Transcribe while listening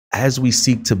as we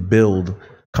seek to build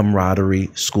camaraderie,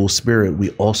 school spirit, we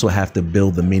also have to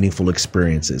build the meaningful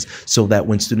experiences so that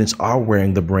when students are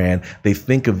wearing the brand, they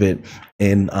think of it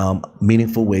in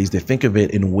meaningful ways. They think of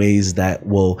it in ways that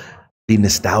will be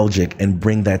nostalgic and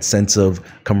bring that sense of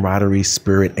camaraderie,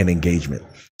 spirit, and engagement.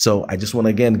 So I just want to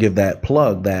again give that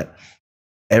plug that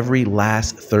every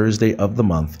last Thursday of the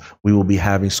month, we will be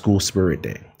having School Spirit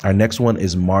Day. Our next one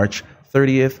is March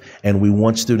 30th, and we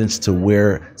want students to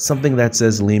wear something that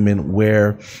says Lehman,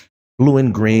 wear blue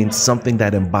and green, something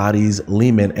that embodies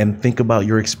Lehman, and think about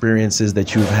your experiences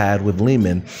that you've had with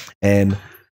Lehman, and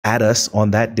add us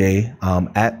on that day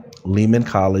at Lehman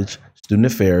College Student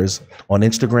Affairs on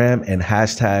Instagram and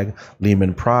hashtag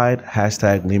Lehman Pride,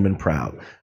 hashtag Lehman Proud.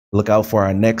 Look out for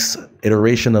our next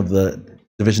iteration of the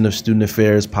Division of Student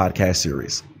Affairs podcast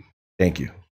series. Thank you.